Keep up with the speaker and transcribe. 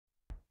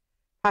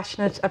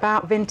Passionate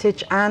about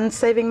vintage and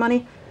saving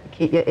money?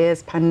 Keep your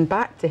ears pinned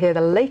back to hear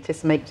the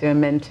latest make, do and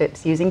mend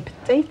tips using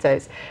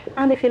potatoes.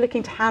 And if you're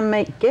looking to hand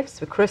make gifts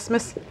for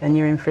Christmas, then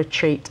you're in for a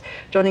treat.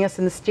 Joining us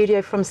in the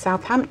studio from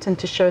Southampton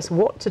to show us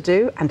what to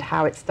do and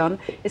how it's done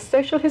is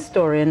social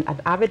historian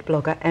and avid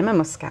blogger Emma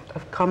Muscat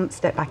of Come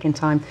Step Back in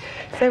Time.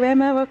 So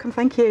Emma, welcome,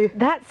 thank you.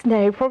 That's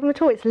no problem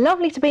at all. It's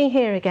lovely to be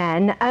here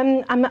again.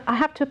 I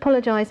have to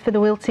apologise for the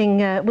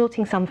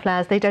wilting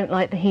sunflowers. They don't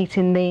like the heat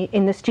in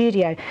the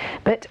studio.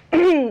 But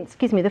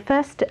excuse me, the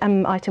first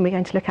item we're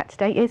going to look at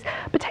today is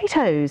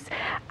potatoes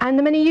and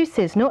the many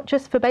uses, not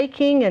just for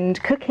baking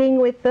and cooking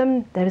with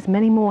them. There's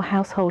many more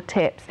household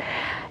tips.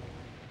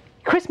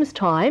 Christmas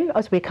time,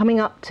 as we're coming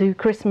up to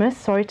Christmas,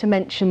 sorry to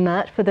mention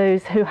that for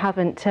those who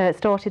haven't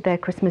started their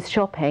Christmas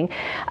shopping.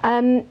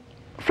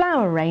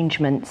 Flower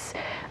arrangements.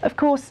 Of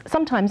course,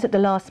 sometimes at the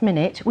last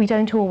minute we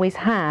don't always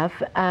have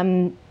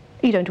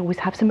you don't always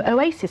have some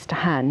oasis to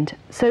hand.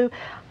 So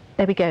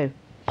there we go.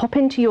 Pop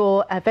into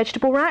your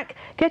vegetable rack,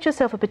 get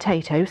yourself a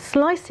potato,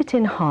 slice it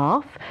in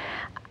half,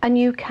 and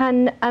you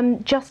can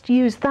just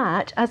use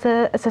that as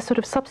a sort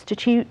of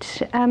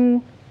substitute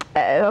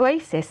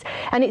oasis,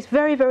 and it's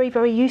very, very,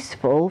 very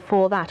useful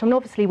for that. And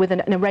obviously with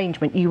an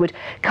arrangement you would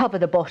cover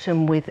the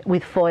bottom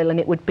with foil, and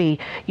it would be,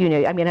 you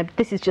know, I mean,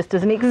 this is just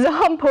as an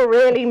example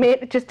really,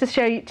 just to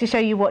show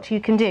you what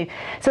you can do.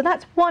 So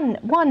that's one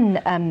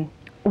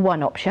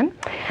option.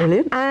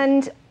 Brilliant.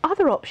 And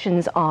other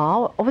options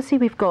are, obviously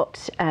we've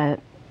got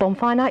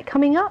bonfire night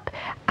coming up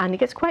and it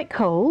gets quite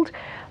cold.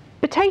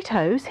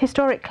 Potatoes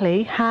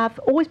historically have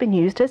always been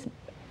used as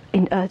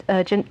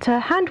urgent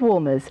hand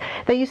warmers.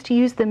 They used to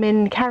use them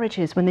in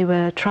carriages when they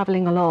were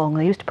travelling along.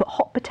 They used to put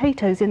hot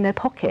potatoes in their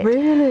pocket.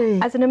 Really?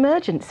 As an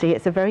emergency.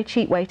 It's a very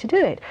cheap way to do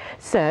it.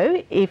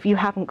 So if you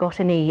haven't got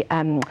any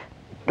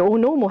or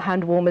normal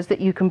hand warmers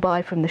that you can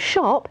buy from the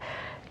shop,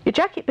 your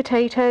jacket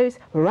potatoes,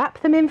 wrap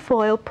them in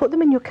foil, put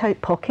them in your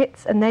coat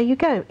pockets, and there you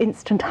go,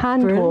 instant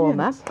hand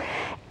warmer.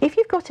 If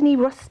you've got any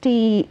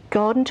rusty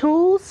garden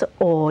tools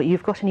or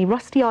you've got any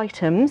rusty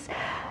items,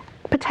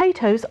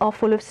 potatoes are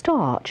full of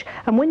starch,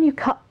 and when you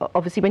cut,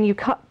 obviously when you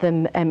cut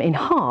them in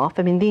half,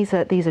 I mean these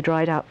are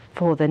dried out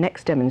for the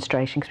next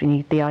demonstration because we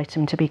need the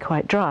item to be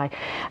quite dry.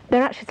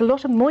 There actually is a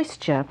lot of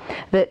moisture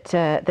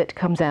that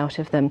comes out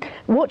of them.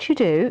 What you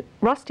do,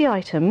 rusty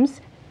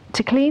items,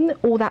 to clean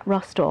all that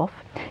rust off,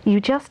 you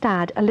just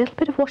add a little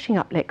bit of washing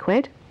up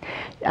liquid,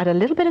 add a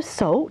little bit of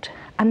salt,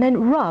 and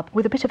then rub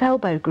with a bit of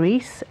elbow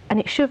grease, and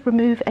it should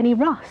remove any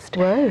rust.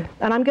 Whoa.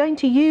 And I'm going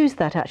to use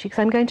that actually because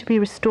I'm going to be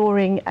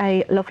restoring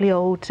a lovely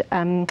old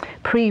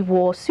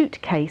pre-war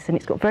suitcase, and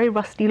it's got very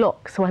rusty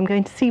locks, so I'm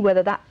going to see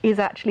whether that is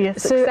actually a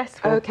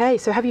successful. Okay,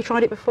 so have you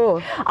tried it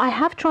before? I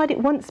have tried it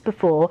once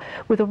before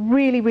with a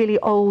really, really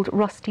old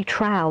rusty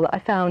trowel that I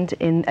found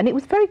and it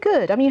was very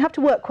good. I mean, you have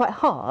to work quite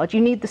hard.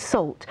 You need the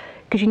salt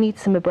because you need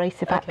some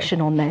abrasive action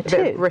on there too.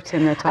 A bit of grit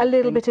in there. A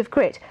little bit of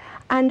grit.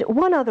 And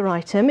one other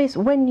item is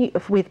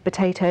with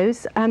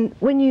potatoes,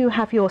 when you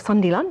have your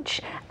Sunday lunch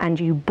and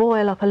you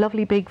boil up a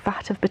lovely big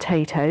vat of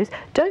potatoes,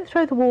 don't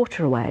throw the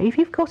water away. If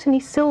you've got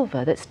any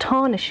silver that's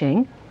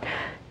tarnishing,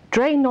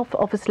 drain off,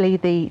 obviously,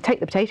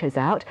 take the potatoes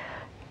out,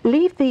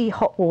 leave the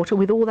hot water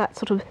with all that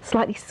sort of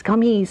slightly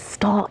scummy,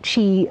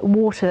 starchy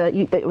water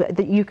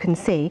that you can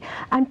see,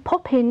 and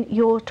pop in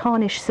your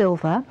tarnished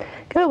silver,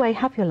 go away,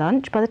 have your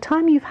lunch. By the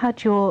time you've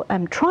had your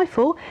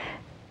trifle,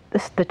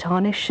 the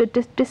tarnish should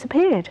have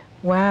disappeared.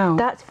 Wow.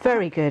 That's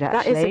very good,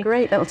 actually. That is a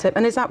great little tip.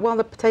 And is that while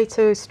the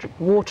potato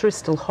water is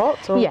still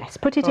hot? Or? Yes,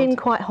 put it in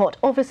quite hot.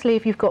 Obviously,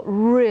 if you've got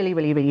really,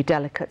 really, really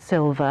delicate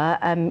silver,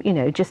 you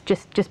know,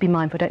 just be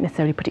mindful. Don't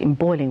necessarily put it in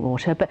boiling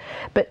water,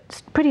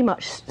 but pretty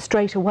much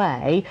straight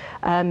away.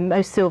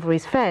 Most silver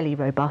is fairly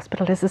robust,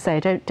 but as I say,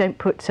 don't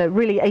put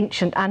really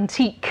ancient,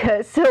 antique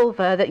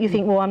silver that you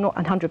think, well, I'm not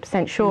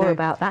 100% sure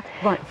about that.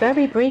 Right.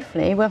 Very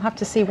briefly, we'll have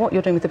to see what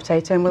you're doing with the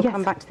potato, and we'll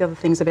come back to the other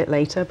things a bit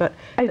later. But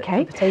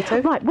okay, the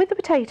potato. Right, with the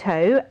potato.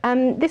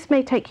 This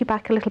may take you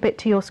back a little bit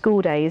to your school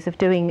days of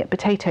doing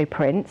potato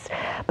prints,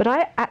 but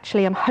I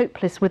actually am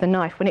hopeless with a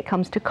knife when it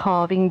comes to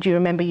carving. Do you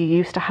remember you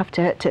used to have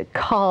to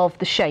carve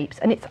the shapes?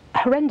 And it's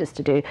horrendous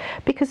to do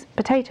because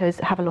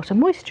potatoes have a lot of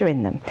moisture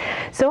in them.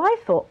 So I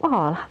thought,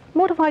 well,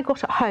 what have I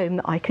got at home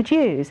that I could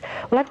use?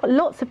 Well, I've got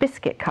lots of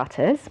biscuit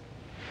cutters.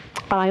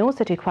 And I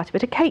also do quite a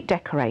bit of cake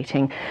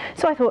decorating.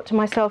 So I thought to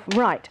myself,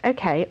 right,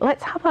 okay,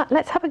 let's have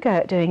a go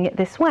at doing it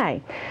this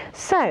way.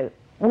 So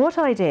what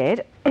I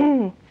did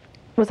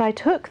was I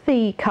took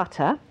the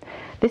cutter,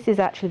 this is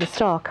actually the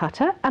star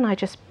cutter, and I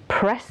just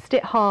pressed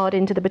it hard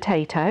into the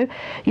potato.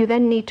 You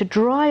then need to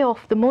dry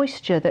off the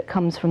moisture that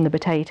comes from the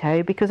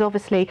potato because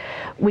obviously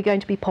we're going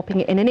to be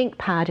popping it in an ink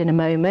pad in a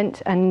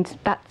moment, and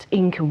that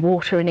ink and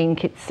water and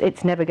ink,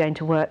 it's never going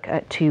to work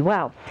too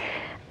well.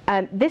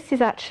 This is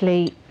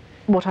actually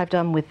what I've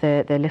done with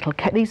the little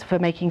these are for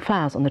making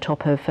flowers on the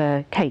top of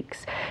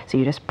cakes. So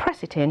you just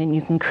press it in and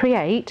you can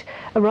create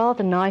a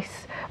rather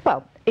nice,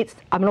 well,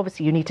 I mean,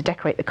 obviously you need to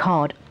decorate the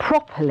card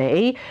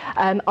properly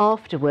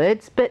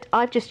afterwards, but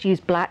I've just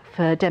used black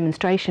for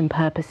demonstration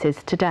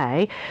purposes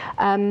today.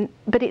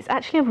 But it's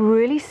actually a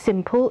really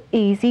simple,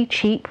 easy,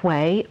 cheap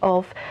way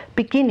of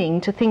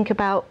beginning to think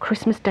about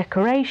Christmas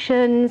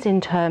decorations in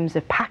terms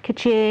of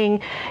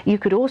packaging. You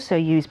could also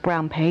use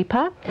brown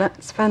paper.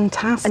 That's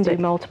fantastic. And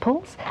do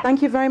multiples.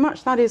 Thank you very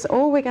much. That is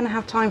all we're going to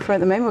have time for at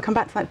the moment. We'll come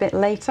back to that bit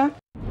later.